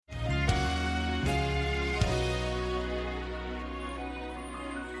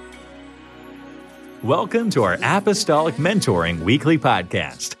Welcome to our Apostolic Mentoring Weekly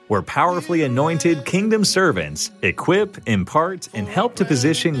Podcast, where powerfully anointed kingdom servants equip, impart, and help to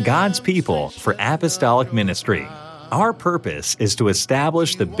position God's people for apostolic ministry. Our purpose is to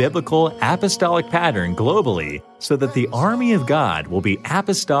establish the biblical apostolic pattern globally so that the army of God will be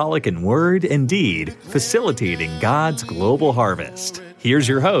apostolic in word and deed, facilitating God's global harvest. Here's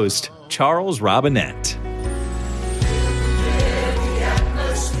your host, Charles Robinette.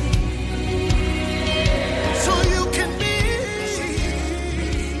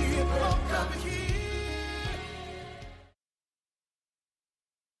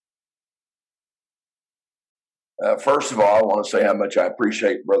 First of all, I want to say how much I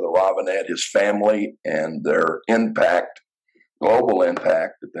appreciate Brother Robinette, his family, and their impact, global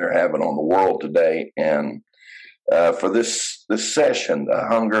impact that they're having on the world today. And for this session, the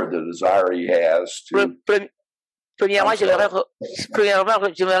hunger, the desire he has to... Premièrement, j'aimerais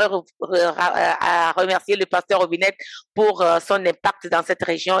remercier le pasteur Robinette pour son impact dans cette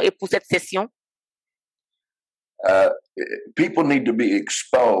région et pour cette session. People need to be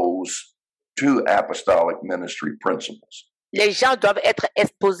exposed to apostolic ministry principles. Les gens doivent être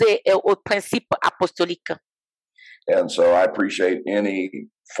exposés aux principes apostoliques. And so I appreciate any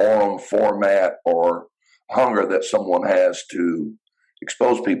forum, format, or hunger that someone has to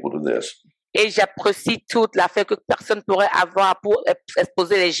expose people to this. Et j'apprécie toute la fait que personne pourrait avoir pour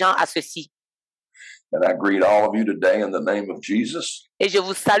exposer les gens à ceci. And I greet all of you today in the name of Jesus. Et je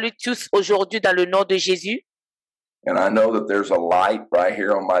vous salue tous aujourd'hui dans le nom de Jésus. And I know that there's a light right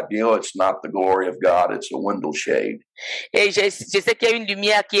here on my deal. It's not the glory of God, it's a window shade. Et je sais qu'il y a une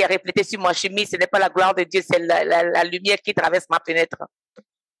lumière qui est reflétée sur ma chemise. Ce n'est pas la gloire de Dieu, c'est la lumière qui traverse ma fenêtre.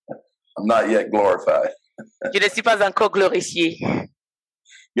 I'm not yet glorified. Je ne suis pas encore glorifié.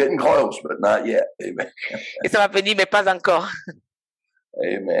 Getting close, but not yet. Amen. Et ça va venir, mais pas encore.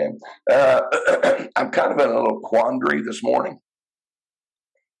 Amen. I'm kind of in a little quandary this morning.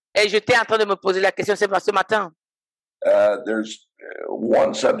 Et j'étais en train de me poser la question ce matin. There's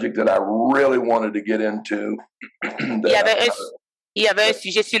one subject that I really wanted to get into. Il y avait un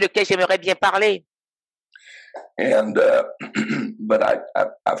sujet sur lequel j'aimerais bien parler. And but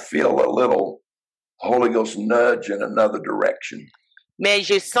I feel a little Holy Ghost nudge in another direction. Mais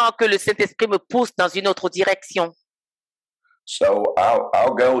je sens que le Saint-Esprit me pousse dans une autre direction. So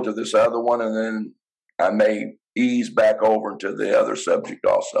I'll go to this other one, and then I may ease back over into the other subject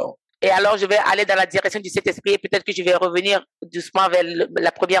also. Et alors, je vais aller dans la direction du Saint-Esprit et peut-être que je vais revenir doucement vers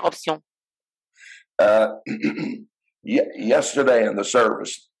la première option. Yesterday in the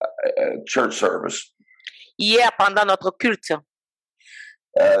service, church service, hier, pendant notre culte,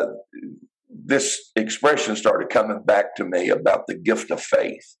 this expression started coming back to me about the gift of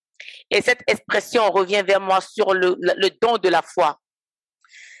faith. Et cette expression revient vers moi sur le don de la foi.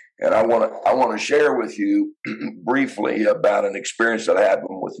 And I want to share with you briefly about an experience that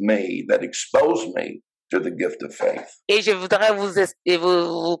happened with me that exposed me to the gift of faith. Et je voudrais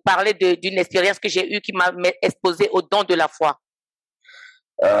vous parler d'une expérience que j'ai eue qui m'a exposé au don de la foi.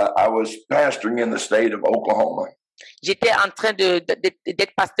 I was pastoring in the state of Oklahoma. J'étais en train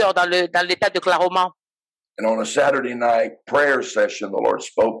d'être pasteur dans l'État d'Oklahoma. And on a Saturday night prayer session, the Lord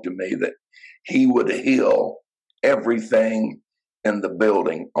spoke to me that He would heal everything in the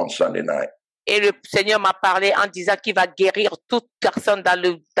building on Sunday night. Et le Seigneur m'a parlé en disant qu'il va guérir toute personne dans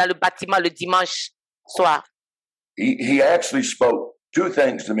le bâtiment le dimanche soir. He actually spoke two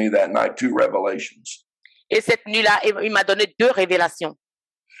things to me that night, two revelations. Et cette nuit-là, il m'a donné deux révélations.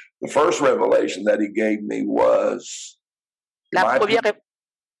 The first revelation that He gave me was la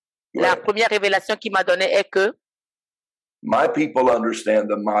première révélation qu'il m'a donnée est que my people understand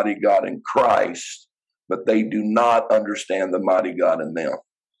the mighty God in Christ, but they do not understand the mighty God in them.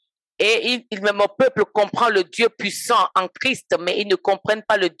 Et mon peuple comprend le Dieu puissant en Christ, mais ils ne comprennent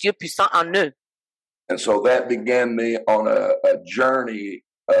pas le Dieu puissant en eux. And so that began me on a journey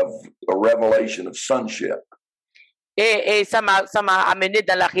of a revelation of sonship. Et ça m'a amené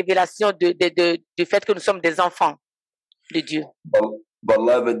dans la révélation du fait que nous sommes des enfants de Dieu.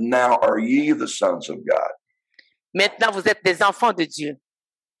 Beloved, now are ye the sons of God. Maintenant, vous êtes des enfants de Dieu.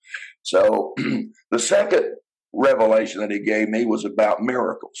 So the second revelation that He gave me was about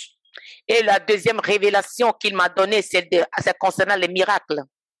miracles. Et la deuxième révélation qu'il m'a donnée, c'est concernant les miracles.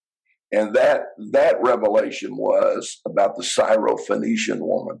 And that revelation was about the Syrophoenician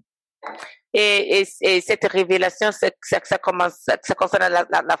woman. Et cette révélation, ça concerne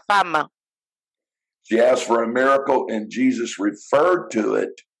la femme. She asked for a miracle, and Jesus referred to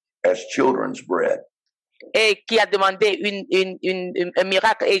it as children's bread. Et qui a demandé un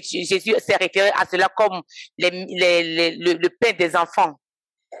miracle, et Jésus s'est référé à cela comme le pain des enfants.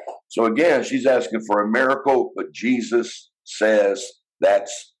 So again, she's asking for a miracle, but Jesus says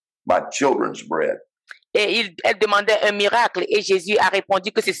that's my children's bread. Et elle demandait un miracle et Jésus a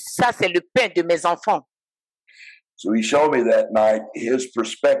répondu que c'est le pain de mes enfants. So he showed me that night his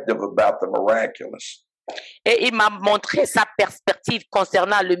perspective about the miraculous. Et il m'a montré sa perspective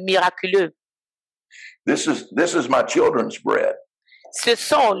concernant le miraculeux. This is my children's bread. C'est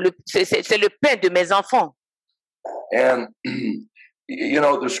le pain de mes enfants. And you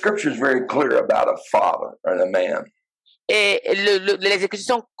know, the scripture is very clear about a father and a man. Et les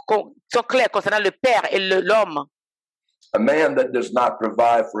Écritures sont claires concernant le père et l'homme. A man that does not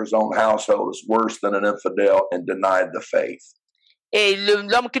provide for his own household is worse than an infidel and denied the faith. Et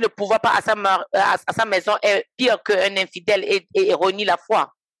l'homme qui ne pourvoit pas à sa maison est pire qu'un infidèle et renie la foi.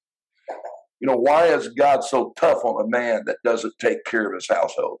 You know, why is God so tough on a man that doesn't take care of his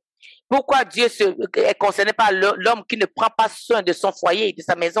household? Pourquoi Dieu est concerné par l'homme qui ne prend pas soin de son foyer et de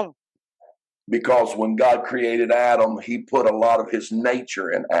sa maison? Because when God created Adam, he put a lot of his nature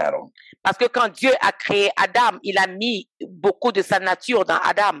in Adam. Parce que quand Dieu a créé Adam, il a mis beaucoup de sa nature dans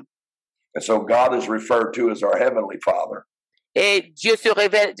Adam. And so God is referred to as our heavenly Father. Et Dieu se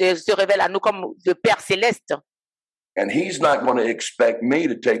révèle à nous comme le Père céleste. And he's not going to expect me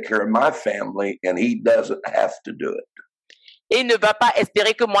to take care of my family, and he doesn't have to do it. Et il ne va pas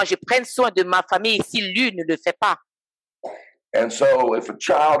espérer que moi je prenne soin de ma famille si lui ne le fait pas. And so if a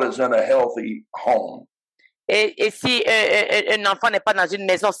child is in a healthy home, Et si un enfant n'est pas dans une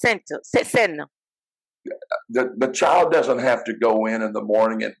maison saine, the child doesn't have to go in the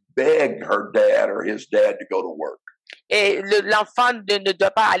morning and beg her dad or his dad to go to work. et l'enfant ne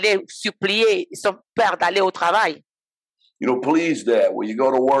doit pas aller supplier son père d'aller au travail. You know, please, Dad, will you go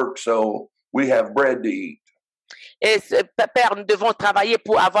to work so we have bread to eat? Et père, nous devons travailler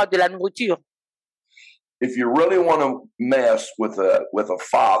pour avoir de la nourriture. If you really want to mess with a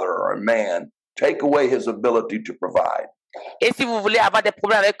father or a man, take away his ability to provide. Et si vous voulez avoir des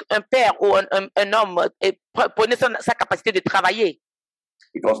problèmes avec un père ou un homme, prenez sa capacité de travailler.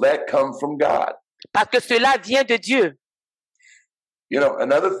 Because that comes from God. Parce que cela vient de Dieu. You know,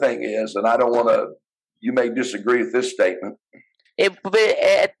 another thing is, and I don't want to, you may disagree with this statement. Et vous pouvez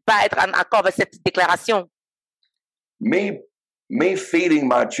pas être en accord avec cette déclaration. Me feeding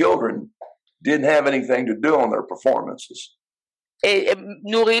my children didn't have anything to do on their performances. Et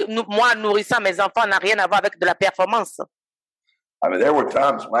moi, nourrissant mes enfants n'a rien à voir avec de la performance. I mean, there were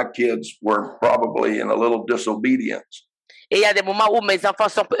times my kids were probably in a little disobedience. Et il y a des moments où mes enfants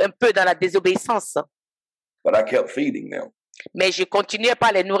sont un peu dans la désobéissance. But I kept feeding them. Mais je continuais pas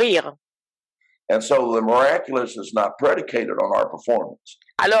à les nourrir. And so the miraculous is not predicated on our performance.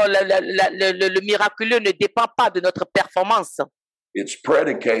 Alors, le miraculeux ne dépend pas de notre performance. It's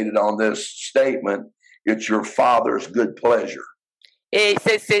predicated on this statement, it's your Father's good pleasure. Et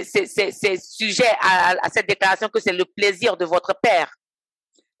c'est sujet à cette déclaration que c'est le plaisir de votre Père.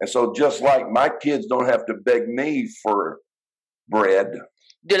 And so just like my kids don't have to beg me for bread,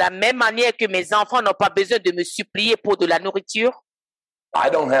 De la même manière que mes enfants n'ont pas besoin de me supplier pour de la nourriture, I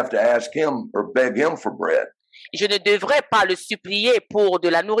don't have to ask him or beg him for bread. je ne devrais pas le supplier pour de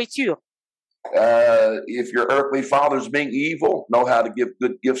la nourriture. If your earthly father's being evil, know how to give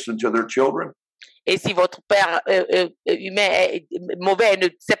good gifts unto their children. Et si votre père humain est mauvais et ne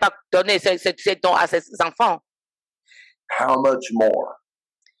sait pas donner ses dons à ses enfants, How much more?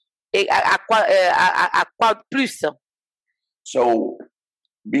 et à quoi plus? So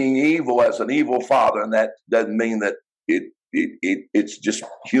being evil as an evil father, and that doesn't mean that it's just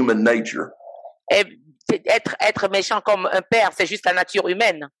human nature. Et être méchant comme un père, c'est juste la nature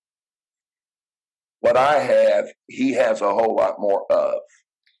humaine. What I have, he has a whole lot more of.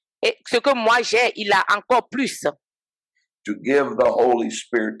 Et ce que moi j'ai, il a encore plus. To give the Holy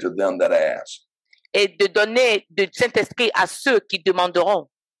Spirit to them that ask. Et de donner du Saint-Esprit à ceux qui demanderont.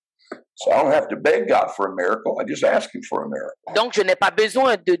 So I don't have to beg God for a miracle. I just ask him for a miracle. Donc, je n'ai pas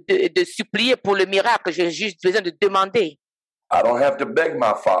besoin de supplier pour le miracle. J'ai juste besoin de demander. I don't have to beg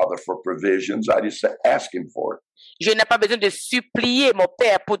my Father for provisions. I just ask him for it. Je n'ai pas besoin de supplier mon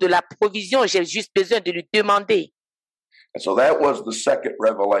Père pour de la provision. J'ai juste besoin de lui demander. And so that was the second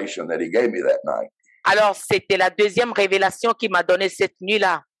revelation that he gave me that night. Alors, c'était la deuxième révélation qu'il m'a donnée cette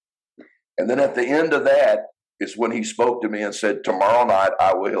nuit-là. And then at the end of that is when he spoke to me and said, tomorrow night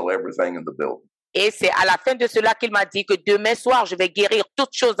I will heal everything in the building. Et c'est à la fin de cela qu'il m'a dit que demain soir, je vais guérir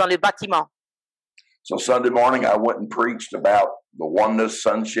toutes choses dans le bâtiment. So Sunday morning I went and preached about the oneness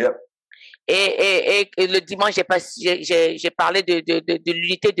sonship. Et le dimanche, j'ai parlé de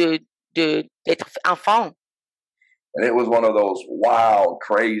l'unité d'être enfant. And it was one of those wild,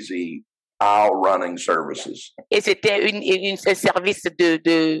 crazy, aisle running services. Et c'était un service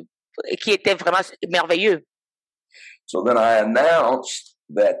qui était vraiment merveilleux. So then I announced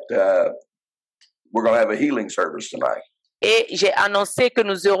that we're going to have a healing service tonight. Et j'ai annoncé que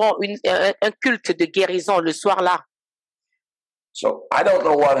nous aurons un culte de guérison le soir-là. So I don't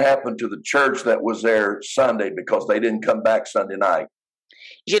know what happened to the church that was there Sunday because they didn't come back Sunday night.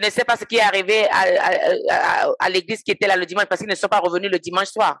 Je ne sais pas ce qui est arrivé à l'église qui était là le dimanche parce qu'ils ne sont pas revenus le dimanche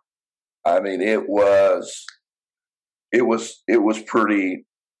soir. I mean, it was pretty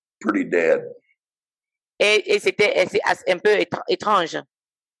dead. Et c'était un peu étrange.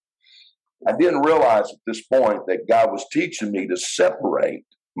 I didn't realize at this point that God was teaching me to separate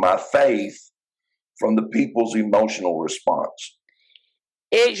my faith from the people's emotional response.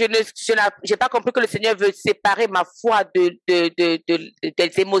 Et je n'ai pas compris que le Seigneur veut séparer ma foi des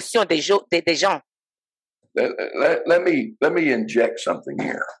émotions des gens. Let me inject something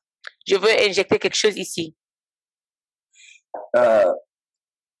here. Je veux injecter quelque chose ici.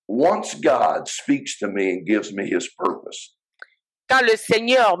 Once God speaks to me and gives me his purpose, quand le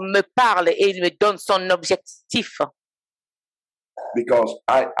Seigneur me parle et il me donne son objectif, because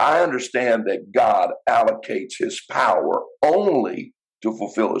I understand that God allocates his power only to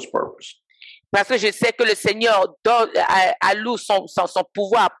fulfill his purpose. Parce que je sais que le Seigneur alloue son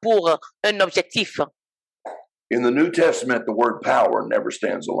pouvoir pour un objectif. In the New Testament, the word power never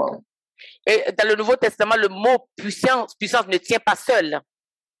stands alone. Et dans le Nouveau Testament, le mot puissance ne tient pas seul.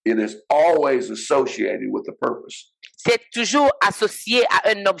 It is always associated with the purpose. C'est toujours associé à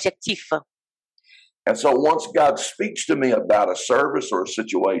un objectif. And so once God speaks to me about a service or a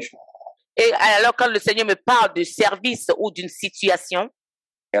situation, et alors quand le Seigneur me parle de service ou d'une situation,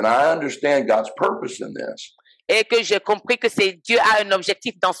 and I understand God's purpose in this, et que j'ai compris que Dieu a un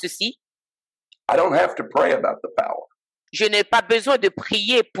objectif dans ceci, I don't have to pray about the power. Je n'ai pas besoin de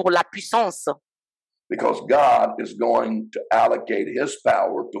prier pour la puissance. Because God is going to allocate his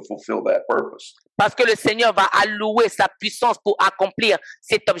power to fulfill that purpose. Parce que le Seigneur va allouer sa puissance pour accomplir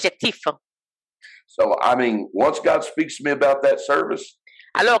cet objectif. So, I mean, once God speaks to me about that service,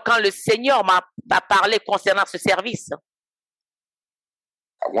 alors quand le Seigneur m'a parlé concernant ce service,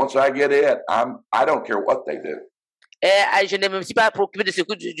 once I get it, I don't care what they do. Et je ne me suis pas préoccupé de ce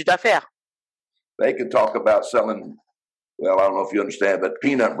que je dois faire. They can talk about selling, well, I don't know if you understand, but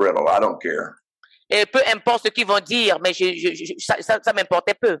peanut brittle, I don't care. Et peu importe ce qu'ils vont dire, mais ça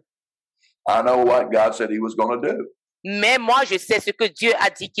m'importait peu. I know what God said he was going to do. Mais moi, je sais ce que Dieu a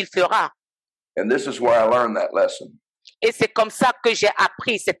dit qu'il fera. And this is where I learned that lesson. Et c'est comme ça que j'ai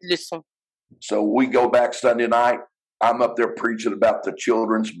appris cette leçon. So we go back Sunday night. I'm up there preaching about the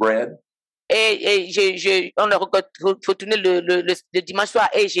children's bread. Et on a retourné le dimanche soir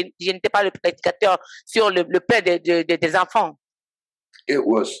et je n'étais pas le prédicateur sur le pain des enfants. It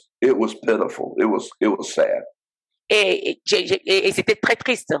was pitiful. It was sad. Et c'était très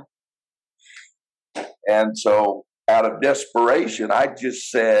triste. And so out of desperation, I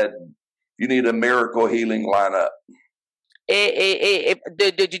just said, you need a miracle healing lineup. Et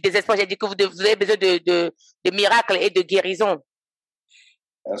du désespoir, j'ai dit que vous avez besoin de miracles et de guérison.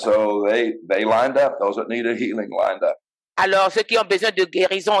 And so they lined up. Those that needed healing lined up. Alors, ceux qui ont besoin de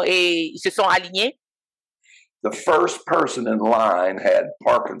guérison ils se sont alignés. The first person in line had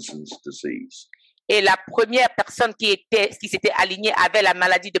Parkinson's disease. Et la première personne qui s'était alignée avait la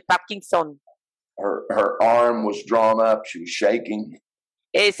maladie de Parkinson. Her arm was drawn up. She was shaking.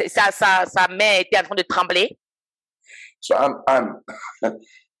 Et sa main était en train de trembler. So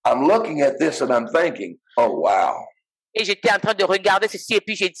I'm looking at this and I'm thinking, oh wow. Et j'étais en train de regarder ceci et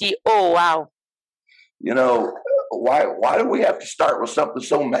puis j'ai dit, oh wow. You know, why do we have to start with something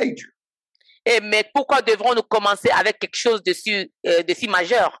so major? Mais pourquoi devrons-nous commencer avec quelque chose de si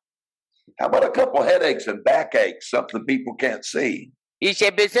majeur? How about a couple headaches and backaches, something people can't see? Et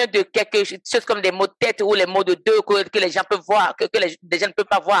j'ai besoin de quelque chose comme des maux de tête ou les maux de dos que les gens peuvent voir, que les gens ne peuvent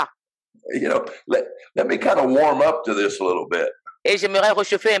pas voir. You know, let me kind of warm up to this a little bit. Et j'aimerais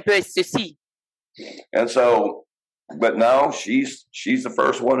réchauffer un peu ceci. And so, but no, she's the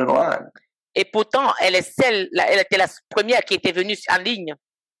first one in line. Et pourtant, elle était la première qui était venue en ligne.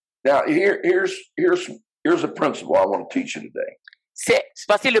 Now, here's a principle I want to teach you today.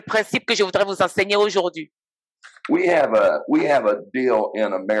 Voici le principe que je voudrais vous enseigner aujourd'hui. We have a deal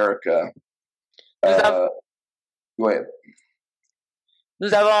in America. Go ahead.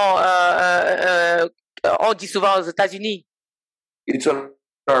 Nous avons, on dit souvent aux États-Unis. It's in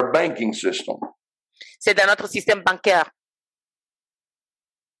our banking system. C'est dans notre système bancaire.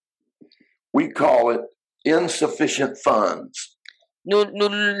 We call it insufficient funds. Nous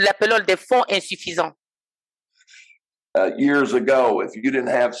l'appelons des fonds insuffisants. Years ago, if you didn't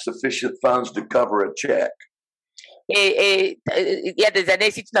have sufficient funds to cover a check, Et il y a des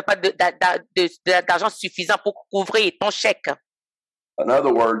années, si tu n'as pas d'argent suffisant pour couvrir ton chèque. In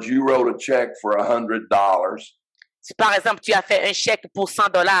other words, you wrote a check for $100 Si par exemple, tu as fait un chèque pour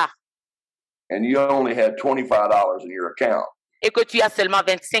 $100 and you only had $25 in your account. et que tu as seulement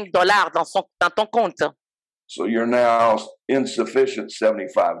 $25 dans ton compte. So you're now insufficient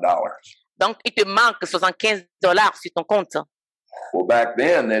 $75. Donc, il te manque $75 sur ton compte. Well, back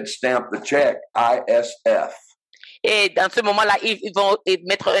then, they'd stamp the check ISF. Et dans ce moment-là, ils vont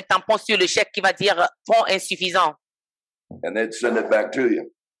mettre un tampon sur le chèque qui va dire fonds insuffisant. And they'd send it back to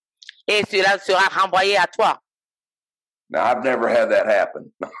you. Et cela sera renvoyé à toi. Now, I've never had that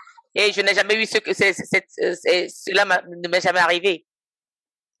happen. Et je n'ai jamais eu cela ne m'est jamais arrivé.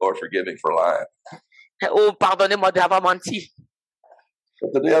 Lord, forgive me for lying. Oh, pardonnez-moi d'avoir menti.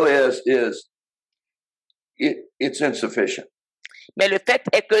 But the deal is it's insufficient. Mais le fait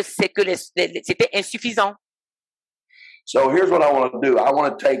est que c'était insuffisant. So here's what I want to do. I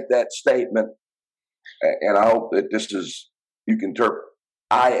want to take that statement, and I hope that you can interpret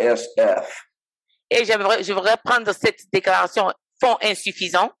ISF. Et je voudrais prendre cette déclaration fonds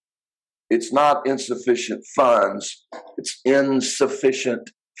insuffisant. It's not insufficient funds. It's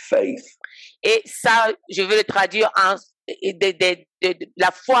insufficient faith. Et ça, je veux le traduire en de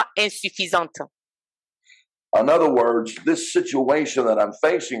la foi insuffisante. In other words, this situation that I'm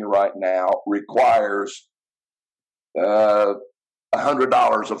facing right now requires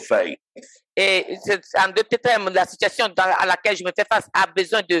 $100 of faith. Et en d'autres termes, la situation à laquelle je me fais face a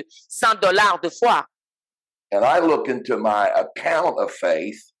besoin de $100 de foi. And I look into my account of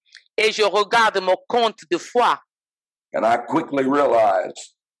faith. Et je regarde mon compte de foi. And I quickly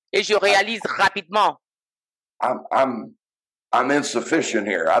realize. Et je réalise rapidement. I'm insufficient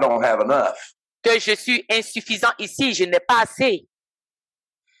here. I don't have enough. Que je suis insuffisant ici, je n'ai pas assez.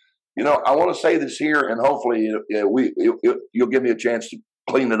 You know, I want to say this here, and hopefully you'll give me a chance to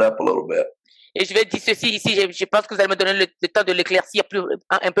clean it up a little bit. Et je vais dire ceci ici, je pense que vous allez me donner le temps de l'éclaircir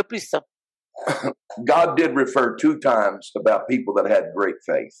un peu plus. God did refer 2 times about people that had great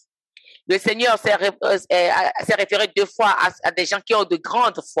faith. Le Seigneur s'est référé 2 fois à des gens qui ont de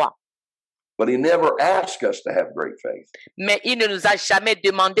grandes foi. But he never asked us to have great faith. Mais il ne nous a jamais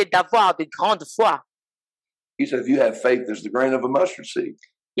demandé d'avoir de grandes foi. He said, if you have faith, there's the grain of a mustard seed.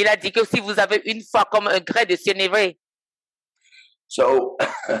 Il a dit que si vous avez une foi comme un grain de sénévé. So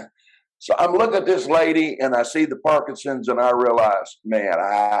I'm looking at this lady and I see the Parkinson's and I realize, man,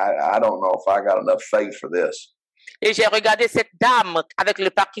 I don't know if I got enough faith for this. Et j'ai regardé cette dame avec le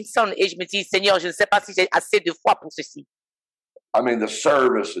Parkinson et je me dis, Seigneur, je ne sais pas si j'ai assez de foi pour ceci. I mean, the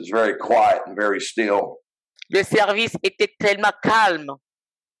service is very quiet and very still. Le service était tellement calme.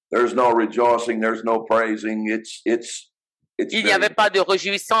 There's no rejoicing, there's no praising. Il n'y avait pas de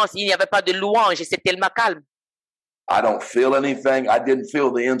réjouissance, il n'y avait pas de louange, c'est tellement calme. I don't feel anything. I didn't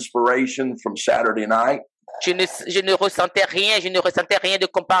feel the inspiration from Saturday night. Je ne ressentais rien de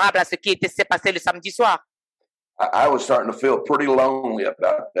comparable à ce qui s'est passé le samedi soir. I was starting to feel pretty lonely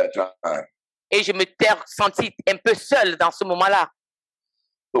about that time. Et je me senti un peu seul dans ce moment-là.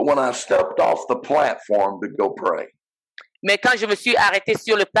 But when I stepped off the platform to go pray, mais quand je me suis arrêté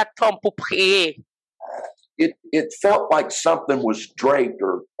sur le plateforme pour prier, it felt like something was draped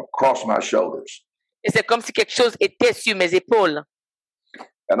or across my shoulders. Et c'est comme si quelque chose était sur mes épaules.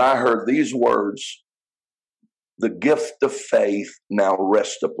 And I heard these words, the gift of faith now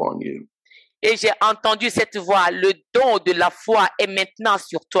rests upon you. Et j'ai entendu cette voix, le don de la foi est maintenant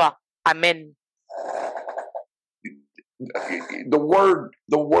sur toi. Amen. The word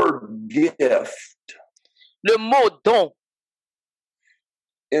gift. Le mot don.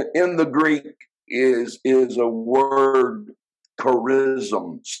 In the Greek is a word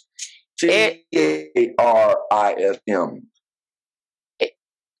charism. C-A-R-I-S-M.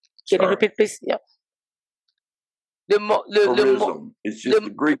 Can you repeat, please? Yeah. Le mot it's just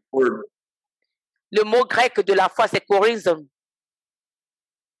the Greek word. Le mot grec de la foi, c'est charism.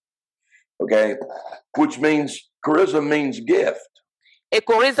 Okay, which means charism means gift. Et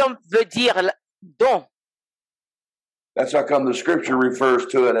charism veut dire don. That's how come the scripture refers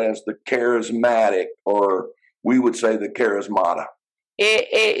to it as the charismatic, or we would say the charismata.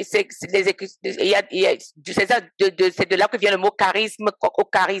 Et c'est de là que vient le mot charisme au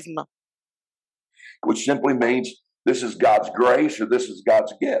charisme. Which simply means this is God's grace or this is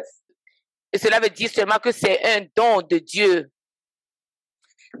God's gift. Et cela veut dire seulement que c'est un don de Dieu.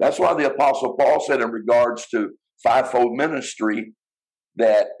 That's why the Apostle Paul said in regards to fivefold ministry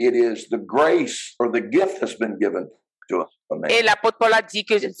that it is the grace or the gift that's been given to us. Et l'apôtre Paul a dit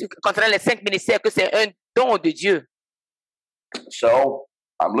que concernant les 5 ministères que c'est un don de Dieu. So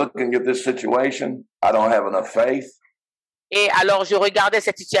I'm looking at this situation. I don't have enough faith. Et alors, je regardais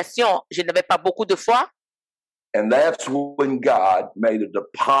cette situation. Je n'avais pas beaucoup de foi. And that's when God made a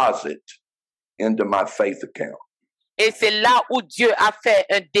deposit into my faith account. Et c'est là où Dieu a fait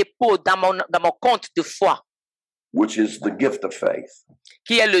un dépôt dans mon compte de foi, which is the gift of faith.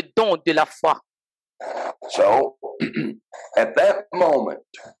 qui est le don de la foi. So, at that moment,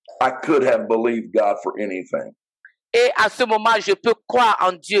 I could have believed God for anything. Et à ce moment, je peux croire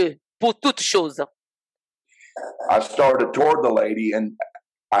en Dieu pour toutes choses. I started toward the lady, and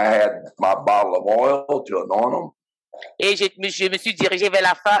I had my bottle of oil to anoint them. Et je me suis dirigé vers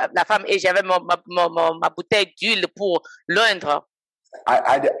la femme et j'avais ma bouteille d'huile pour l'oindre.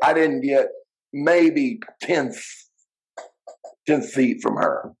 I didn't get maybe 10 feet from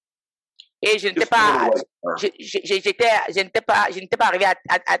her. Et je n'étais Just a pas, little away from her. je n'étais pas arrivé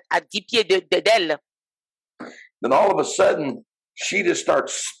à 10 pieds d'elle. Then all of a sudden, she just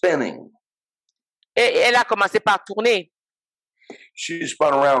starts spinning. Et elle a commencé par tourner. She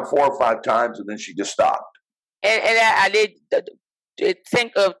spun around 4 or 5 times, and then she just stopped. Elle est allée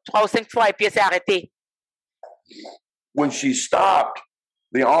 3 ou 5 fois et puis elle s'est arrêtée. When she stopped,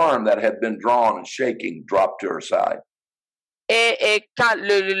 the arm that had been drawn and shaking dropped to her side. Et quand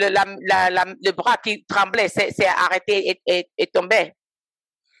le bras qui tremblait s'est arrêté et tombé.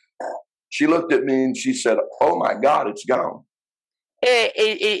 She looked at me and she said, "Oh my God, it's gone."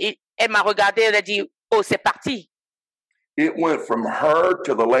 Et elle m'a regardé, elle a dit, oh, c'est parti. It went from her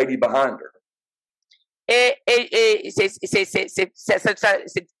to the lady behind her. Et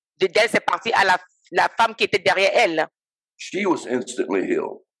d'elle, c'est parti à la femme qui était derrière elle. She was instantly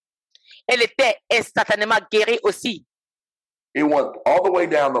healed. Elle était instantanément guérie aussi. It went all the way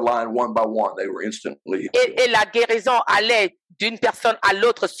down the line, one by one. They were instantly healed. Et la guérison allait d'une personne à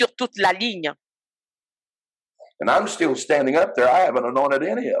l'autre sur toute la ligne. And I'm still standing up there. I haven't anointed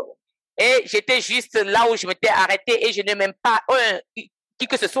any of them. Et j'étais juste là où je m'étais arrêté et je n'ai même pas qui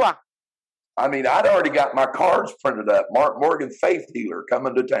que ce soit. I mean, I'd already got my cards printed up. Mark Morgan, faith healer,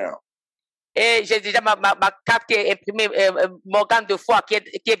 coming to town. Et j'ai déjà ma carte qui est imprimée, Morgan de foi qui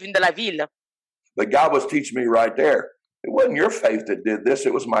est venu de la ville. But God was teaching me right there. It wasn't your faith that did this.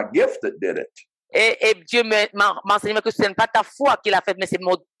 It was my gift that did it. Et Dieu m'a enseigné que ce n'est pas ta foi qui l'a fait, mais c'est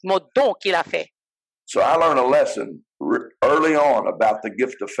mon don qui l'a fait. So I learned a lesson early on about the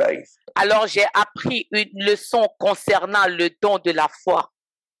gift of faith. Alors j'ai appris une leçon concernant le don de la foi.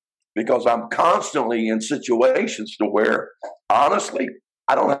 Because I'm constantly in situations to where, honestly,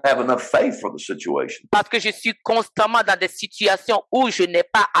 I don't have enough faith for the situation. Parce que je suis constamment dans des situations où je n'ai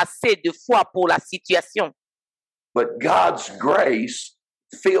pas assez de foi pour la situation. But God's grace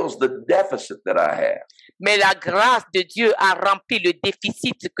fills the deficit that I have. Mais la grâce de Dieu a rempli le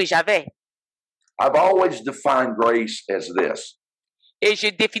déficit que j'avais. I've always defined grace as this. Et je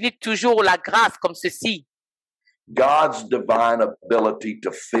définis toujours la grâce comme ceci. God's divine ability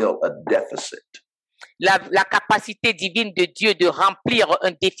to fill a deficit. La capacité divine de Dieu de remplir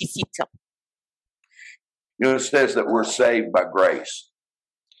un déficit. You know, it says that we're saved by grace.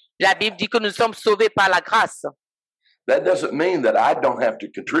 La Bible dit que nous sommes sauvés par la grâce. That doesn't mean that I don't have to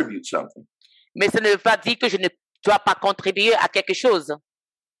contribute something. Mais ça ne veut pas dire que je ne dois pas contribuer à quelque chose.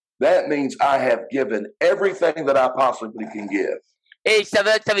 That means I have given everything that I possibly can give. Et ça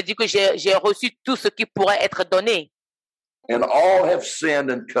veut dire que j'ai reçu tout ce qui pourrait être donné. And all have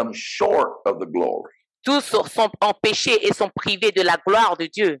sinned and come short of the glory. Tous sont en péché et sont privés de la gloire de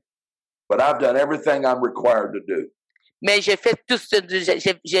Dieu. But I've done everything I'm required to do. Mais j'ai fait tout ce que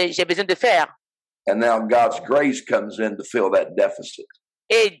j'ai besoin de faire. And now God's grace comes in to fill that deficit.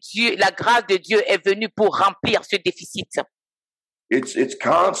 Et Dieu, la grâce de Dieu est venue pour remplir ce déficit. It's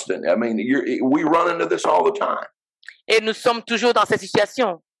constant. I mean, we run into this all the time. Et nous sommes toujours dans cette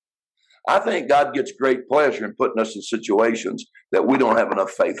situation. I think God gets great pleasure in putting us in situations that we don't have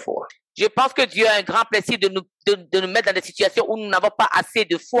enough faith for. Je pense que Dieu a un grand plaisir de nous mettre dans des situations où nous n'avons pas assez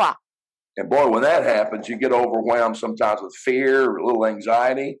de foi. And boy, when that happens, you get overwhelmed sometimes with fear, a little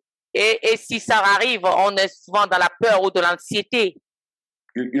anxiety. Et si ça arrive, on est souvent dans la peur ou de l'anxiété.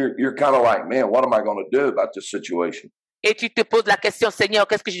 You're kind of like, man, what am I going to do about this situation? Et tu te poses la question, Seigneur,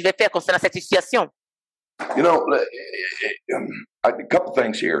 qu'est-ce que je vais faire concernant cette situation? You know, a couple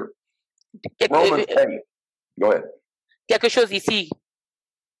things here. Romans 8. Go ahead. Quelque chose ici.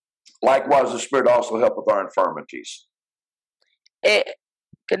 Likewise, the Spirit also helpeth our infirmities.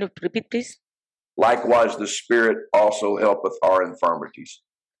 Can you repeat, please? Likewise, the Spirit also helpeth our infirmities.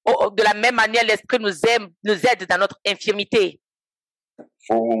 De la même manière, l'Esprit nous aide dans notre infirmité.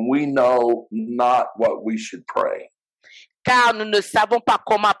 For when we know not what we should pray, Car nous ne savons pas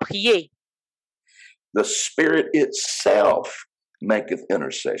comment prier. the Spirit itself maketh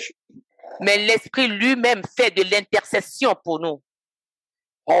intercession. Mais l'Esprit lui-même fait de l'intercession pour nous.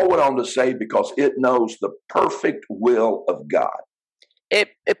 Paul went on to say, because it knows the perfect will of God. Et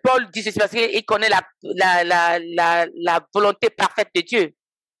Paul dit ceci parce qu'il connaît la volonté parfaite de Dieu.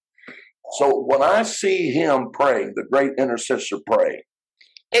 So when I see him praying, the great intercessor pray,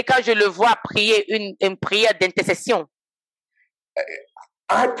 Et quand je le vois prier une prière d'intercession,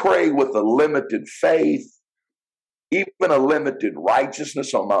 I pray with a limited faith, even a limited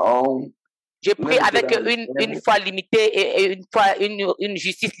righteousness on my own. je prie avec une foi limitée et une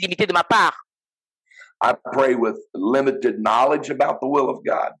justice limitée de ma part. I pray with limited knowledge about the will of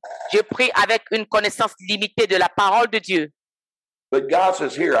God. Je prie avec une connaissance limitée de la parole de Dieu. But God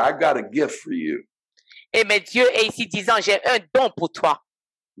says, here, I've got a gift for you. Et mais Dieu est ici disant, j'ai un don pour toi.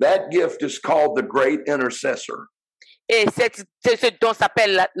 That gift is called the great intercessor. Et ce don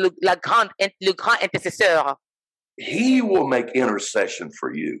s'appelle le grand intercesseur. He will make intercession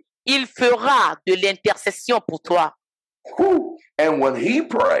for you. Il fera de l'intercession pour toi. Whew. And when he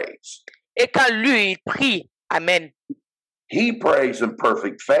prays, Et quand lui, il prie, Amen, he prays in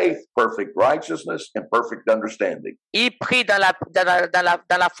perfect faith, perfect righteousness, and perfect understanding. il prie dans la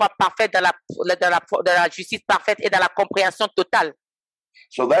foi parfaite, dans la justice parfaite et dans la compréhension totale.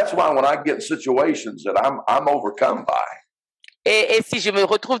 So that's why when I get in situations that I'm overcome by, Et si je me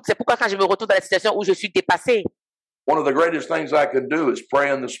retrouve, c'est pourquoi quand je me retrouve dans la situation où je suis dépassé, one of the greatest things I can do is pray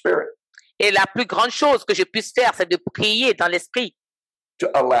in the Spirit et la plus grande chose que je puisse faire, c'est de prier dans l'esprit, to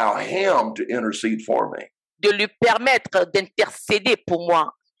allow him to intercede for me. de lui permettre d'intercéder pour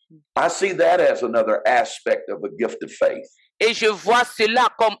moi. I see that as another aspect of a gift of faith. Et je vois cela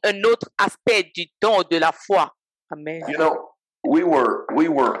comme un autre aspect du don de la foi. Amen. You know, we were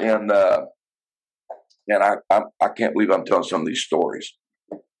in, and I can't believe I'm telling some of these stories.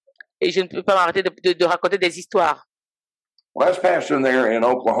 Et je ne peux pas m'arrêter de raconter des histoires. When I was pastoring there in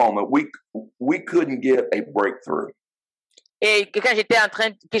Oklahoma, we couldn't get a breakthrough. Et que quand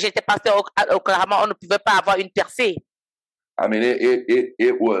j'étais pasteur au Oklahoma, on ne pouvait pas avoir une percée. I mean,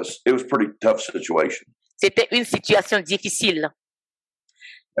 it was pretty tough situation. C'était une situation difficile.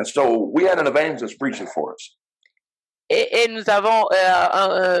 And so we had an evangelist preaching for us. Et nous avons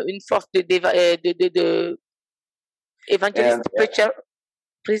une force de evangelist preacher.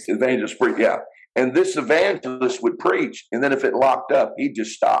 Please. Evangelist preach, yeah. And this evangelist would preach, and then if it locked up, he'd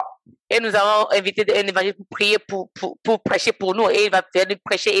just stop. Et nous avons invité un évangéliste pour prier, pour prêcher pour nous, et il va faire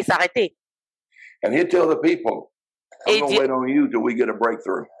prêcher et s'arrêter. And he'd tell the people, I'm going to wait on you till we get a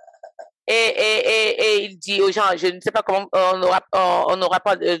breakthrough. Et il dit aux gens, je ne sais pas comment on aura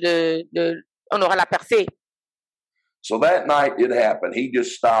la percée. So that night it happened. He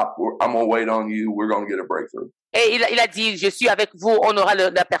just stopped. I'm going to wait on you. We're going to get a breakthrough. Et il a dit, je suis avec vous, on aura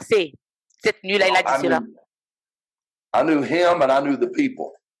la percée. Cette nuit-là, il a dit cela. I knew him and I knew the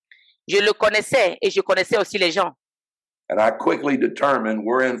people. Je le connaissais et je connaissais aussi les gens. And I quickly determined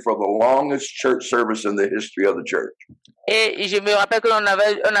we're in for the longest church service in the history of the church. Et je me rappelle qu'on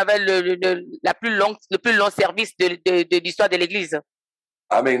avait le plus long service de l'histoire de l'Église.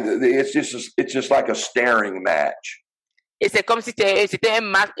 I mean, it's just like a staring match. Et c'est comme si c'était un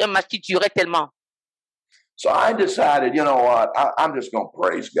match qui durait tellement. So I decided, you know what? I'm just going to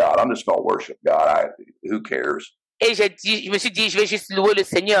praise God. I'm just going to worship God. Who cares? Et je me suis dit, je vais juste louer le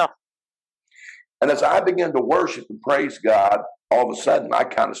Seigneur. And as I began to worship and praise God, all of a sudden I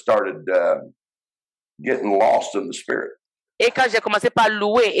kind of started getting lost in the spirit. Et quand j'ai commencé par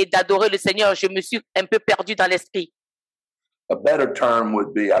louer et d'adorer le Seigneur, je me suis un peu perdu dans l'esprit. A better term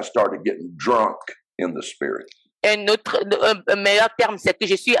would be I started getting drunk in the spirit. Un meilleur terme, c'est que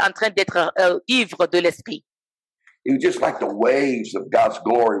je suis en train d'être ivre de l'esprit. It was just like the waves of God's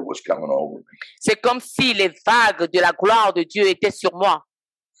glory was coming over me. C'est comme si les vagues de la gloire de Dieu étaient sur moi.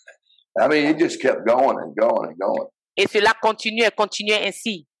 I mean, it just kept going and going and going. Et cela continuait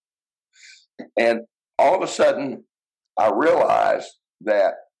ainsi. And all of a sudden, I realized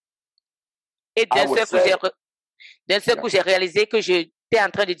that Et d'un seul coup, j'ai réalisé que j'étais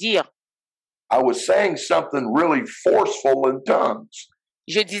en train de dire. I was saying something really forceful in tongues.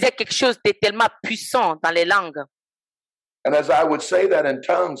 Je disais quelque chose de tellement puissant dans les langues. And as I would say that in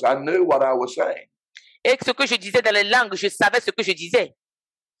tongues, I knew what I was saying. Et ce que je disais dans les langues, je savais ce que je disais.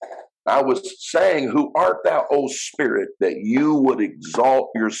 I was saying, who art thou, O Spirit, that you would exalt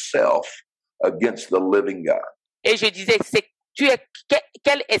yourself against the living God? Et je disais,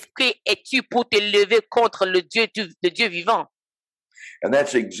 quel esprit es-tu pour te lever contre le Dieu vivant? And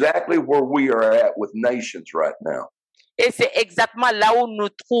that's exactly where we are at with nations right now. Et c'est exactement là où nous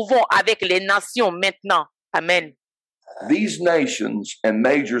trouvons avec les nations maintenant. Amen. These nations and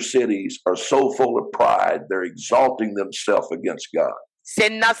major cities are so full of pride, they're exalting themselves against God. Ces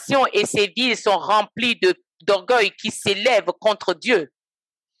nations et ces villes sont remplies d'orgueil qui s'élèvent contre Dieu.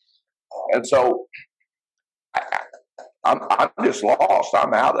 And so I'm just lost.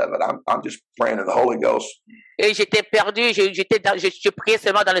 I'm out of it. I'm just praying in the Holy Ghost. Et j'étais perdu, je priais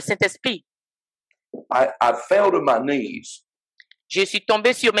seulement dans le Saint-Esprit. I fell to my knees. Je suis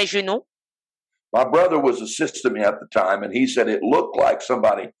tombé sur mes genoux. My brother was assisting me at the time, and he said it looked like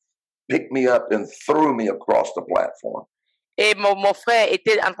somebody picked me up and threw me across the platform. Et mon frère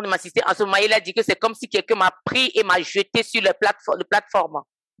était en train de m'assister. En ce moment, il a dit que c'est comme si quelqu'un m'a pris et m'a jeté sur le plateforme.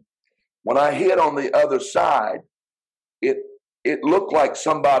 When I hit on the other side, it looked like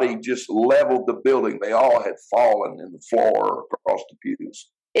somebody just leveled the building. They all had fallen in the floor across the pews.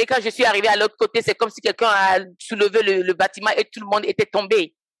 Et quand je suis arrivé à l'autre côté, c'est comme si quelqu'un a soulevé le bâtiment et tout le monde était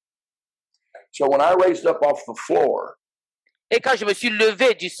tombé. So when I raised up off the floor, et quand je me suis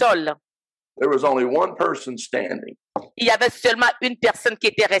levé du sol, there was only one person standing. Il y avait seulement une personne qui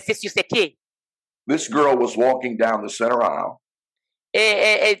était restée sur ses pieds. This girl was walking down the center aisle.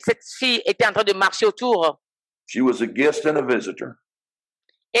 Et cette fille était en train de marcher autour. She was a guest and a visitor.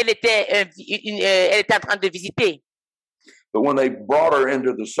 Elle était en train de visiter. But when they brought her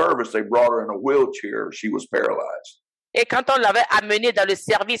into the service, they brought her in a wheelchair. She was paralyzed. Et quand on l'avait amenée dans le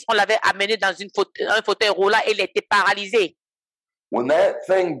service, on l'avait amenée dans un fauteuil roulant, elle était paralysée. When that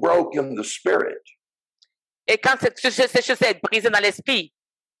thing broke in the spirit, et quand cette chose s'est brisée dans l'esprit,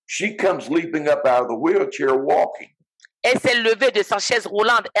 she comes leaping up out of the wheelchair, walking. Elle s'est levée de sa chaise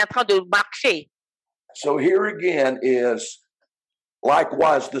roulante, en train de marcher. So here again is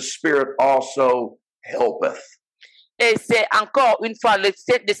likewise the Spirit also helpeth. Et c'est encore une fois le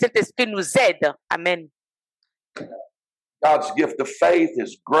Saint-Esprit nous aide. Amen. God's gift of faith,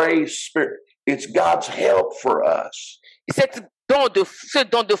 His grace, Spirit. It's God's help for us. Ce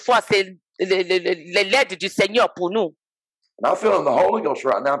don de foi, c'est l'aide du Seigneur pour nous. And I feel in the Holy Ghost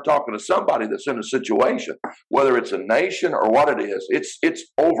right now, I'm talking to somebody that's in a situation, whether it's a nation or what it is,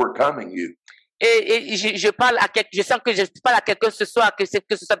 it's overcoming you. Et je parle à quelqu'un, je sens que je parle à quelqu'un ce soir, que ce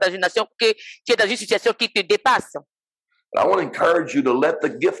soit dans une nation, que tu es dans une situation qui te dépasse. I want to encourage you to let the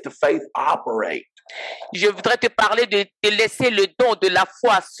gift of faith operate. Je voudrais te parler de laisser le don de la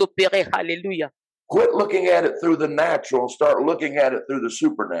foi s'opérer. Alléluia. Quit looking at it through the natural and start looking at it through the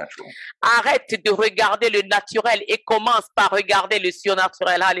supernatural. Arrête de regarder le naturel et commence par regarder le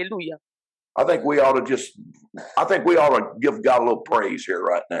surnaturel. Alléluia. I think we ought to give God a little praise here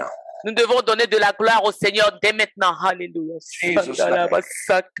right now. Nous devons donner de la gloire au Seigneur dès maintenant. Alléluia. Jesus' name.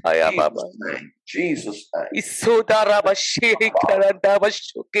 Jesus' name.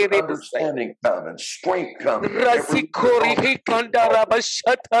 Understanding come and strength come.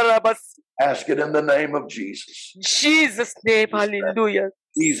 Ask it in the name of Jesus. Jesus' name. Alléluia.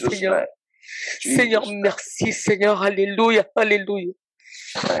 Jesus' name. Seigneur, merci, Seigneur. Alléluia. Alléluia.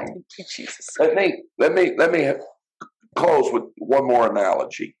 Thank you, Jesus. Let me close with one more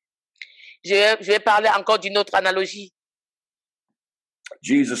analogy. Je vais parler encore d'une autre analogie.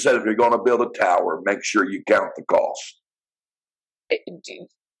 Jesus said, if you're going to build a tower, make sure you count the cost.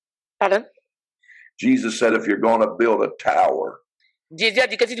 Pardon? Jesus said, if you're going to build a tower, Jésus a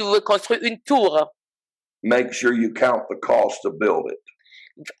dit que si tu veux construire une tour, make sure you count the cost to build it.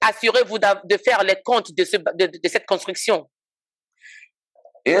 Assurez-vous de faire les comptes de cette construction.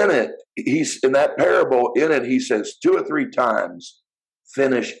 In it, in that parable, he says 2 or 3 times,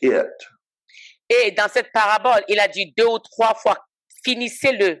 finish it. Et dans cette parabole, il a dit 2 ou 3 fois,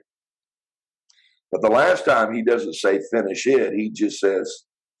 finissez-le. But the last time he doesn't say finish it, he just says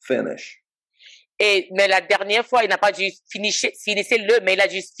finish. Mais la dernière fois, il n'a pas dit finissez-le, mais il a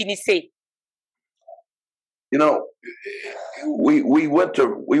dit finissez. You know, we went to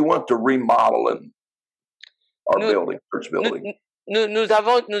remodeling our building, church building. Nous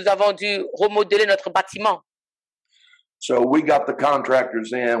avons dû remodeler notre bâtiment. So we got the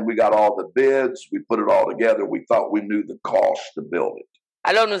contractors in, we got all the bids, we put it all together. We thought we knew the cost to build it.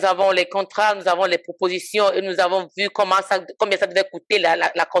 Alors nous avons les contrats, nous avons les propositions et nous avons vu combien ça devait coûter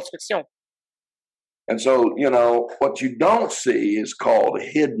la construction. And so, you know, what you don't see is called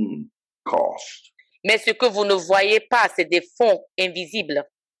hidden cost. Mais ce que vous ne voyez pas, c'est des fonds invisibles.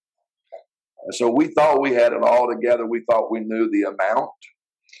 And so we thought we had it all together. We thought we knew the amount.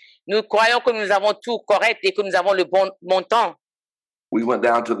 Nous croyons que nous avons tout correct et que nous avons le bon montant. We went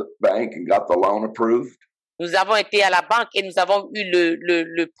down to the bank and got the loan approved. Nous avons été à la banque et nous avons eu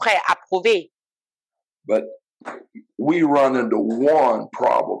le prêt approuvé. But we run into one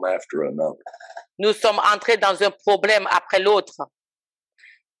problem after another. Nous sommes entrés dans un problème après l'autre.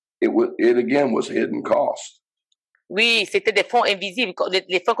 It again was hidden cost. Oui, c'était des fonds invisibles,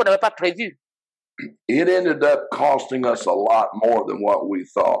 les fonds qu'on n'avait pas prévus. it ended up costing us a lot more than what we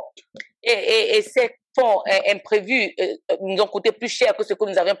thought. Et ces fonds imprévus nous ont coûté plus cher que ce que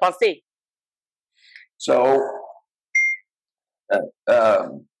nous avions pensé. So,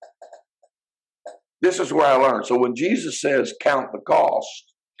 this is where I learned. So when Jesus says count the cost,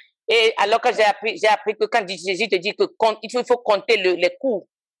 Et alors que j'ai appris que quand Jésus te dit que il faut compter les coûts,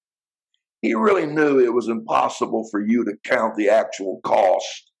 he really knew it was impossible for you to count the actual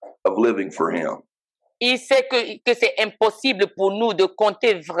cost of living for him. il sait que c'est impossible pour nous de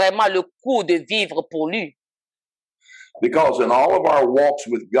compter vraiment le coût de vivre pour lui. Because in all of our walks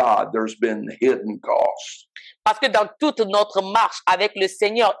with God, there's been hidden costs. Parce que dans toute notre marche avec le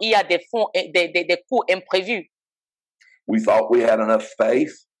Seigneur, il y a des fonds, des coûts imprévus. We thought we had enough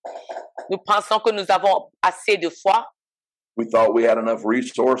faith. Nous pensons que nous avons assez de foi. We thought we had enough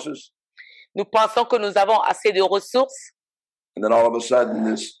resources. Nous pensons que nous avons assez de ressources. And then all of a sudden,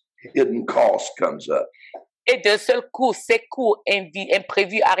 this hidden cost comes up. Et d'un seul coup, ces coûts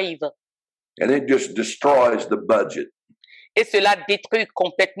imprévus arrivent. And it just destroys the budget. Et cela détruit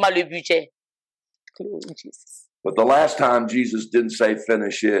complètement le budget. But the last time Jesus didn't say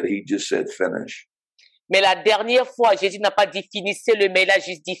finish it, he just said finish. Mais la dernière fois, Jésus n'a pas dit finissez-le, mais il a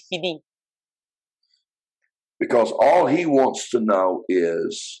juste dit fini. Because all he wants to know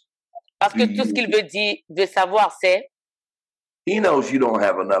is, Parce que tout ce qu'il veut savoir, c'est, he knows you don't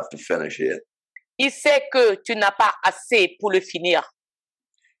have enough to finish it. il sait que tu n'as pas assez pour le finir.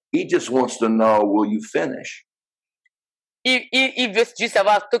 He just wants to know, will you finish? Il veut juste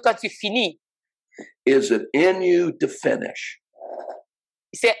savoir que quand tu finis, Is it in you to finish?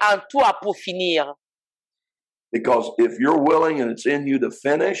 c'est en toi pour finir. Because if you're willing and it's in you to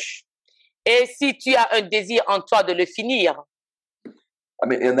finish, Et si tu as un désir en toi de le finir, I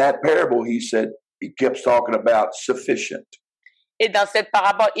mean, in that parable, he said, he kept talking about sufficient. et dans cette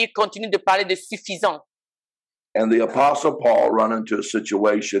parabole, il continue de parler de suffisant. And the Apostle Paul run into a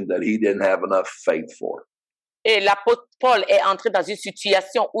situation that he didn't have enough faith for. Et l'apôtre Paul est entré dans une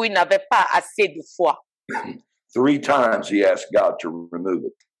situation où il n'avait pas assez de foi. 3 times he asked God to remove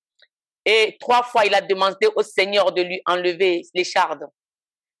it. Et 3 fois, il a demandé au Seigneur de lui enlever les chardes.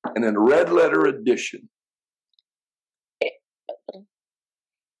 And in Red Letter Edition,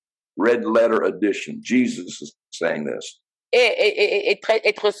 Jesus is saying this. Et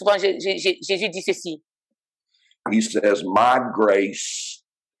très souvent, Jésus dit ceci. He says, my grace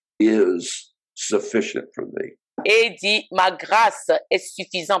is sufficient for thee. Et il dit, ma grâce est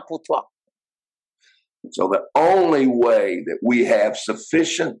suffisante pour toi. So the only way that we have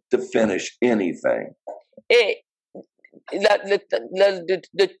sufficient to finish anything Et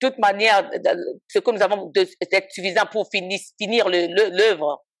de toute manière, ce que nous avons d'être suffisant pour finir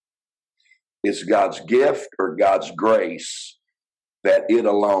l'œuvre, is God's gift or God's grace, that it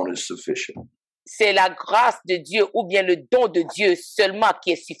alone is sufficient. c'est la grâce de Dieu ou bien le don de Dieu seulement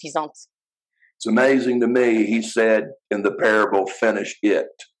qui est suffisante. It's amazing to me, he said in the parable, finish it.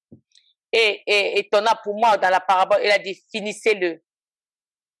 Et étonnant pour moi, dans la parabole, il a dit, finissez-le.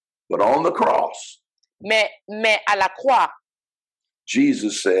 But on the cross, Mais à la croix,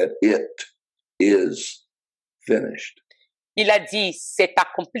 Jesus said, it is finished. il a dit, c'est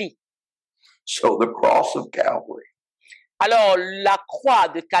accompli. So the cross of Calvary, Alors, la croix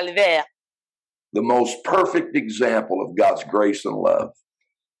de Calvaire, the most perfect example of God's grace and love,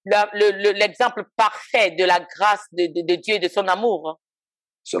 l'exemple parfait de la grâce de Dieu, de son amour.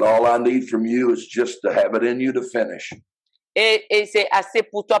 said, all I need from you is just to have it in you to finish. Et c'est assez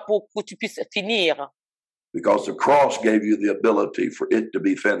pour toi pour que tu puisses finir. Because the cross gave you the ability for it to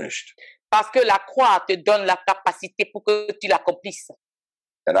be finished. Parce que la croix te donne la capacité pour que tu l'accomplisses.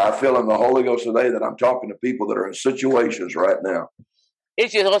 And I feel in the Holy Ghost today that I'm talking to people that are in situations right now. Et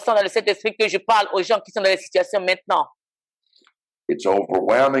je ressens dans le Saint-Esprit que je parle aux gens qui sont dans les situations maintenant. It's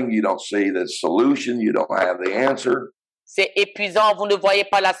overwhelming. You don't see the solution. You don't have the answer. C'est épuisant, vous ne voyez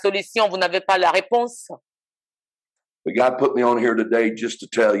pas la solution, vous n'avez pas la réponse. But God put me on here today just to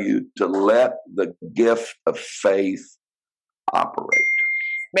tell you to let the gift of faith operate.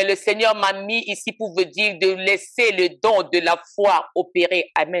 Mais le Seigneur m'a mis ici pour vous dire de laisser le don de la foi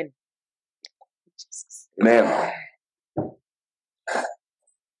opérer. Amen. Amen.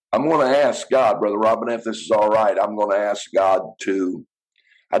 I'm going to ask God, Brother Robin, if this is all right. I'm going to ask God to.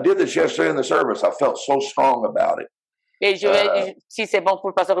 I did this yesterday in the service. I felt so strong about it. Et si c'est bon pour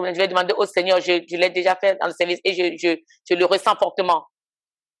le pasteur, je vais demander au Seigneur, je l'ai déjà fait dans le service et je le ressens fortement.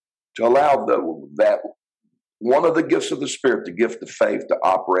 To allow that one of the gifts of the Spirit, the gift of faith, to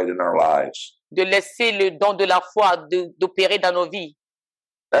operate in our lives. De laisser le don de la foi d'opérer dans nos vies.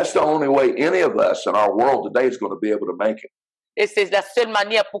 That's the only way any of us in our world today is going to be able to make it. Et c'est la seule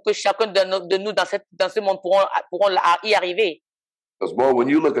manière pour que chacun de nous dans ce monde pourront y arriver. Because, boy, when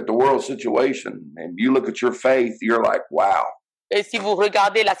you look at the world situation and you look at your faith, you're like, wow. Et si vous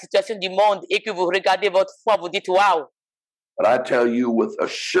regardez la situation du monde et que vous regardez votre foi, vous dites wow. But I tell you with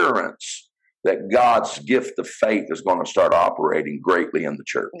assurance that God's gift of faith is going to start operating greatly in the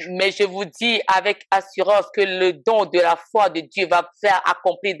church. Mais je vous dis avec assurance que le don de la foi de Dieu va faire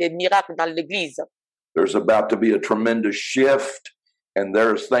accomplir des miracles dans l'Église. There's about to be a tremendous shift, and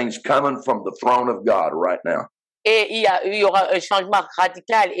there's things coming from the throne of God right now. Et il y aura un changement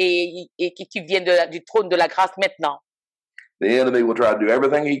radical et qui vient du trône de la grâce maintenant. The enemy will try to do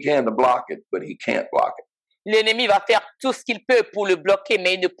everything he can to block it, but he can't block it. L'ennemi va faire tout ce qu'il peut pour le bloquer,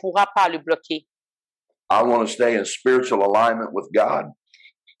 mais il ne pourra pas le bloquer. I want to stay in spiritual alignment with God.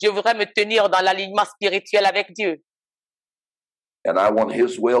 Je voudrais me tenir dans l'alignement spirituel avec Dieu. And I want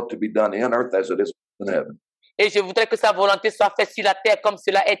his will to be done in earth as it is in heaven. Et je voudrais que sa volonté soit faite sur la terre comme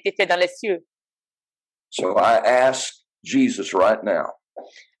cela a été fait dans les cieux. So I ask Jesus right now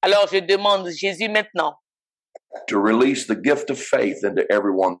Alors je demande Jésus maintenant to release the gift of faith into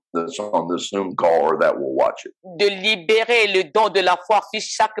everyone that's on this Zoom call or that will watch it. de libérer le don de la foi sur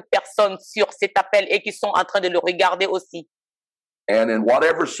chaque personne sur cet appel et qui sont en train de le regarder aussi. And in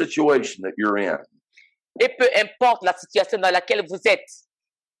whatever situation that you're in, Et peu importe la situation dans laquelle vous êtes,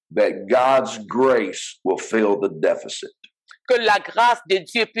 that God's grace will fill the deficit. que la grâce de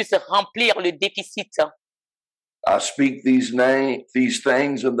Dieu puisse remplir le déficit. I speak these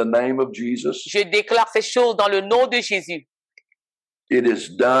things in the name of Jesus. Je déclare ces choses dans le nom de Jésus. It is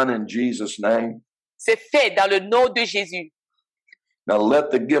done in Jesus' name. C'est fait dans le nom de Jésus. Now let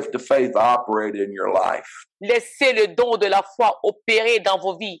the gift of faith operate in your life. Laissez le don de la foi opérer dans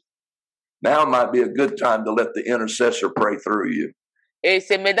vos vies. Now might be a good time to let the intercessor pray through you. Et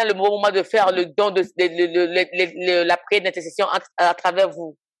c'est maintenant le bon moment de faire le don de la prière d'intercession à travers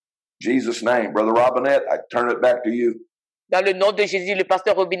vous. Jesus' name. Brother Robinette, I turn it back to you. Dans le nom de Jésus, le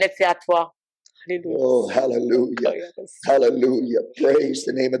pasteur Robinette, c'est à toi. Alléluia. Oh, hallelujah. Hallelujah. Praise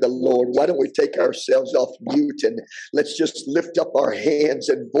the name of the Lord. Why don't we take ourselves off mute and let's just lift up our hands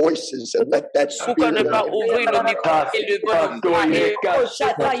and voices and let that Pourquoi ne spirit. pas ouvrir le micro et le volume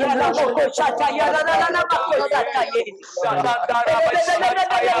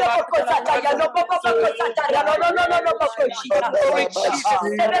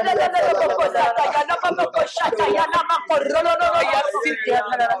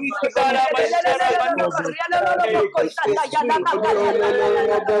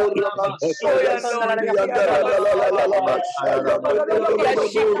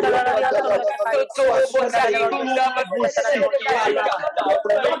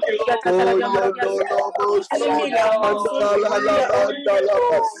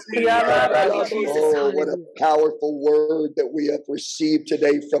Oh, what a powerful word that we have received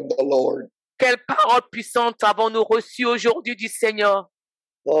today from the Lord. Quelle parole puissante avons-nous reçue aujourd'hui du Seigneur?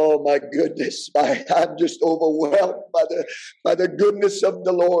 Oh my goodness, I'm just overwhelmed by the goodness of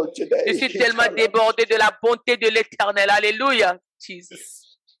the Lord today. Je suis tellement débordé de la bonté de l'Éternel. Alléluia.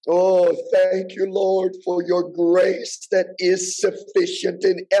 Jesus. Oh, thank you, Lord, for your grace that is sufficient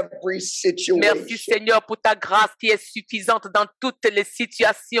in every situation. Merci Seigneur pour ta grâce qui est suffisante dans toutes les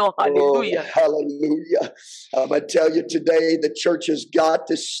situations. Alléluia. Oh, hallelujah. I'm going to tell you today, the church has got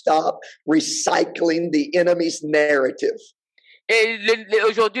to stop recycling the enemy's narrative. Et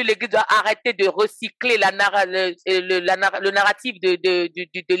aujourd'hui, l'Église doit arrêter de recycler le narratif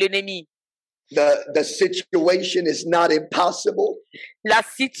de l'ennemi. The situation is not impossible. La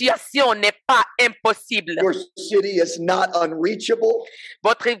situation n'est pas impossible. Your city is not unreachable.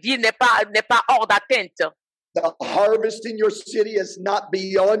 Votre vie n'est pas hors d'atteinte. The harvest in your city is not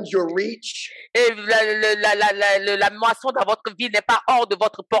beyond your reach. Et la moisson dans votre vie n'est pas hors de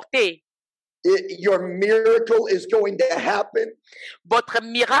votre portée. Your miracle is going to happen. Votre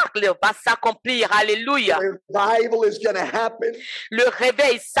miracle va s'accomplir. Alléluia. Revival is going to happen. Le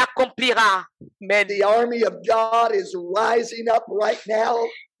réveil s'accomplira. Amen. The army of God is rising up right now.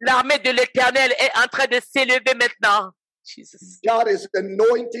 L'armée de l'Éternel est en train de s'élever maintenant. Jesus. God is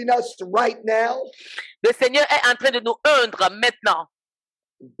anointing us right now. Le Seigneur est en train de nous oindre maintenant.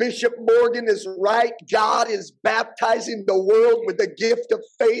 Bishop Morgan is right. God is baptizing the world with the gift of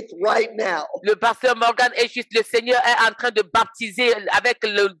faith right now. Le pasteur Morgan est juste. Le Seigneur est en train de baptiser avec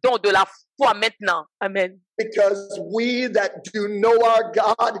le don de la foi maintenant. Amen. Because we that do know our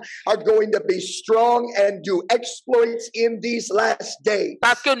God are going to be strong and do exploits in these last days.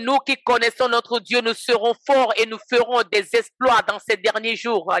 Parce que nous qui connaissons notre Dieu, nous serons forts et nous ferons des exploits dans ces derniers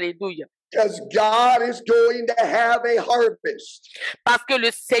jours. Alléluia. Because God is going to have a harvest. Parce que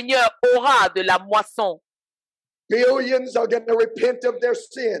le Seigneur aura de la moisson. Billions are going to repent of their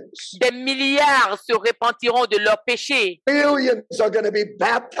sins. Des milliards se repentiront de leurs péchés. Billions are going to be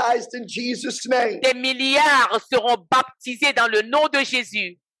baptized in Jesus' name. Des milliards seront baptisés dans le nom de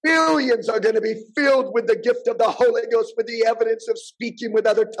Jésus. Billions are going to be filled with the gift of the Holy Ghost, with the evidence of speaking with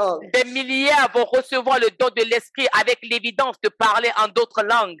other tongues. Des milliards vont recevoir le don de l'Esprit avec l'évidence de parler en d'autres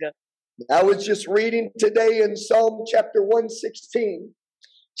langues. I was just reading today in Psalm chapter 116.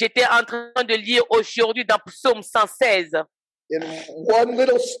 J'étais en train de lire aujourd'hui dans Psaume 116. And one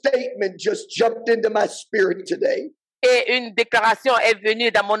little statement just jumped into my spirit today. Et une déclaration est venue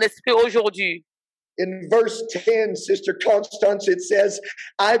dans mon esprit aujourd'hui. In verse 10, Sister Constance, it says,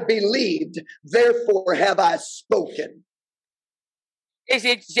 I believed, therefore have I spoken. Et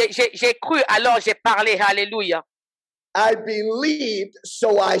j'ai cru, alors j'ai parlé. Alléluia. I believed,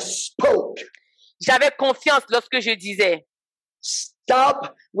 so I spoke. J'avais confiance lorsque je disais.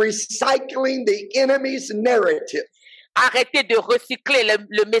 Stop recycling the enemy's narrative. Arrêtez de recycler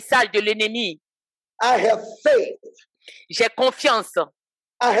le message de l'ennemi. I have faith. J'ai confiance.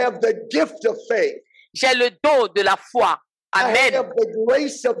 I have the gift of faith. J'ai le don de la foi. Amen. I have the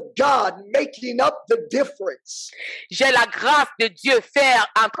grace of God making up the difference. J'ai la grâce de Dieu qui est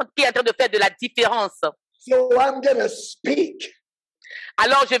en train de faire de la différence. So I'm going to speak.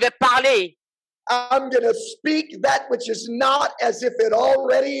 Alors je vais parler. I'm going to speak that which is not as if it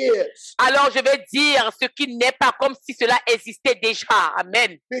already is. Alors je vais dire ce qui n'est pas comme si cela existait déjà.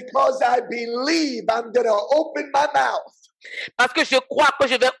 Amen. Because I believe I'm going to open my mouth. Parce que je crois que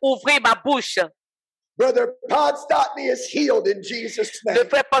je vais ouvrir ma bouche. Brother Podstatny is healed in Jesus' name. Le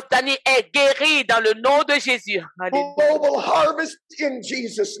frère Podstatny est guéri dans le nom de Jésus. Global harvest in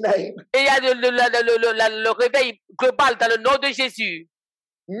Jesus' name. Et il y a le réveil global dans le nom de Jésus.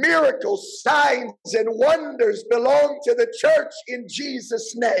 Miracles, signs, and wonders belong to the church in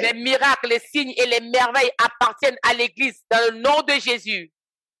Jesus' Les name. miracles, les signes et les merveilles appartiennent à l'Église dans le nom de Jésus.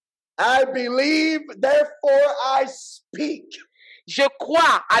 I believe, therefore I speak. Je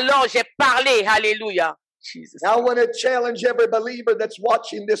crois, alors j'ai parlé. Alléluia. Jesus. I want to challenge every believer that's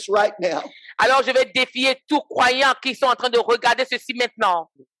watching this right now. Alors je vais défier tous croyants qui sont en train de regarder ceci maintenant.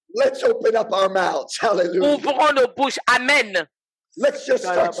 Let's open up our mouths. Hallelujah. Ouvrons nos bouches. Amen. Let's just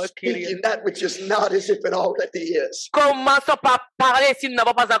start speaking that which is not as if it already is. Commençons par parler si nous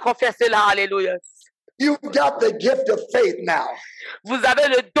n'avons pas encore fait cela. Alléluia. You've got the gift of faith now. Vous avez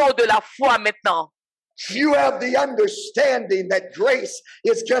le don de la foi maintenant. You have the understanding that grace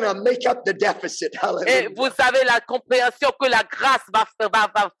is going to make up the deficit. Et Hallelujah. vous avez la compréhension que la grâce va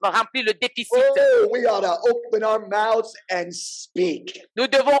remplir le déficit. Oh, we ought to open our mouths and speak. Nous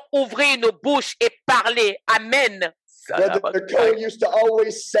devons ouvrir nos bouches et parler. Amen. Brother Cole used to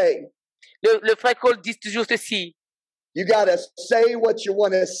always say, Le frère Cole dit toujours ceci. you got to say what you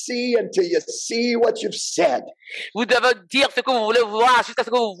want to see until you see what you've said. Vous devez dire ce que vous voulez voir jusqu'à ce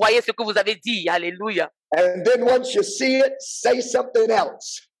que vous voyez ce que vous avez dit. Alléluia. And then once you see it, say something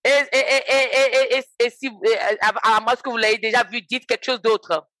else. Et si, à moins que vous l'ayez déjà vu, dites quelque chose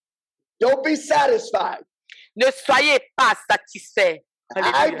d'autre. Don't be satisfied. Ne soyez pas satisfaits. I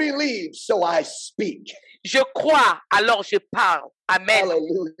Alléluia. believe, so I speak. Je crois, alors je parle. Amen.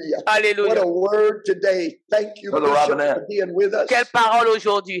 Hallelujah. What Alléluia. a word today. Thank you, Brother Bishop, Robinette. for being with us. Quelle parole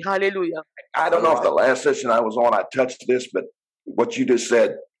aujourd'hui. Alléluia. I don't know if the last session I was on, I touched this, but what you just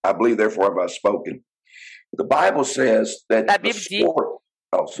said, I believe, therefore have I spoken. The Bible says that La the Bible dit- sword,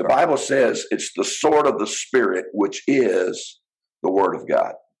 the Bible says it's the sword of the Spirit, which is the Word of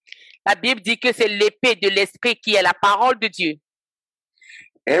God. La Bible dit que c'est l'épée de l'esprit qui est la parole de Dieu.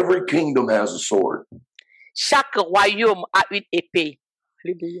 Every kingdom has a sword, Chaque royaume a une épée.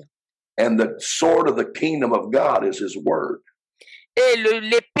 Alléluia. and the sword of the kingdom of God is His Word. Et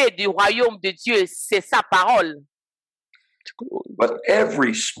l'épée du royaume de Dieu, c'est sa parole. But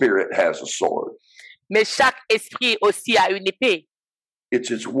every spirit has a sword. Mais chaque esprit aussi a une épée. It's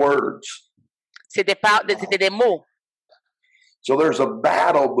His words. C'est des mots. So there's a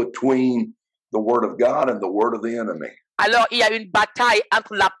battle between the Word of God and the Word of the enemy. Alors, il y a une bataille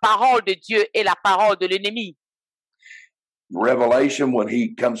entre la parole de Dieu et la parole de l'ennemi. Revelation, when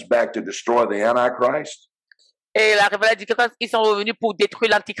he comes back to destroy the Antichrist, Et la révélation dit que quand ils sont revenus pour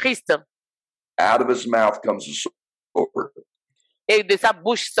détruire l'Antichrist, out of his mouth comes a sword. et de sa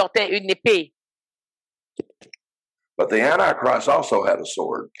bouche sortait une épée. But the Antichrist also had a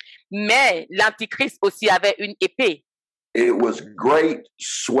sword. Mais l'Antichrist aussi avait une épée. It was great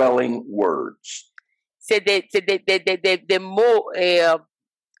swelling words. C'est des mots,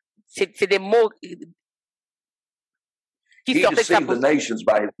 c'est des mots qui He sortaient de sa deceived the bouche. nations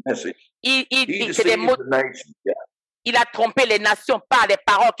by his message. He C'est des deceived mots, the nations. Yeah. il a trompé les nations par les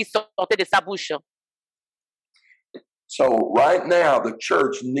paroles qui sortaient de sa bouche. So right now, the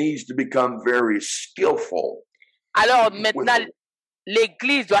church needs to become very skillful. Alors maintenant,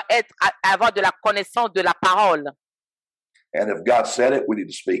 l'Église doit avoir de la connaissance de la parole. And if God said it, we need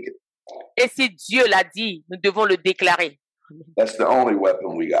to speak it. Et si Dieu l'a dit, nous devons le déclarer. That's the only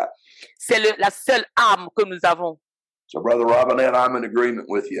weapon we got. C'est la seule arme que nous avons. So, Brother Robinette, I'm in agreement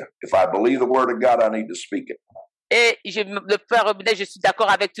with you. If I believe the word of God, I need to speak it. Et le Père Robinet, je suis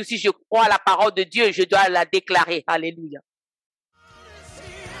d'accord avec tout. Si je crois à la parole de Dieu, je dois la déclarer. Alléluia.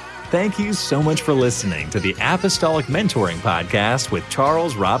 Thank you so much for listening to the Apostolic Mentoring Podcast with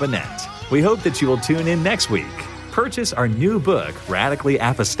Charles Robinette. We hope that you will tune in next week. Purchase our new book, Radically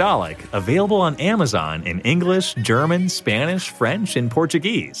Apostolic, available on Amazon in English, German, Spanish, French, and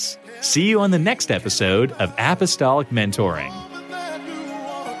Portuguese. See you on the next episode of Apostolic Mentoring.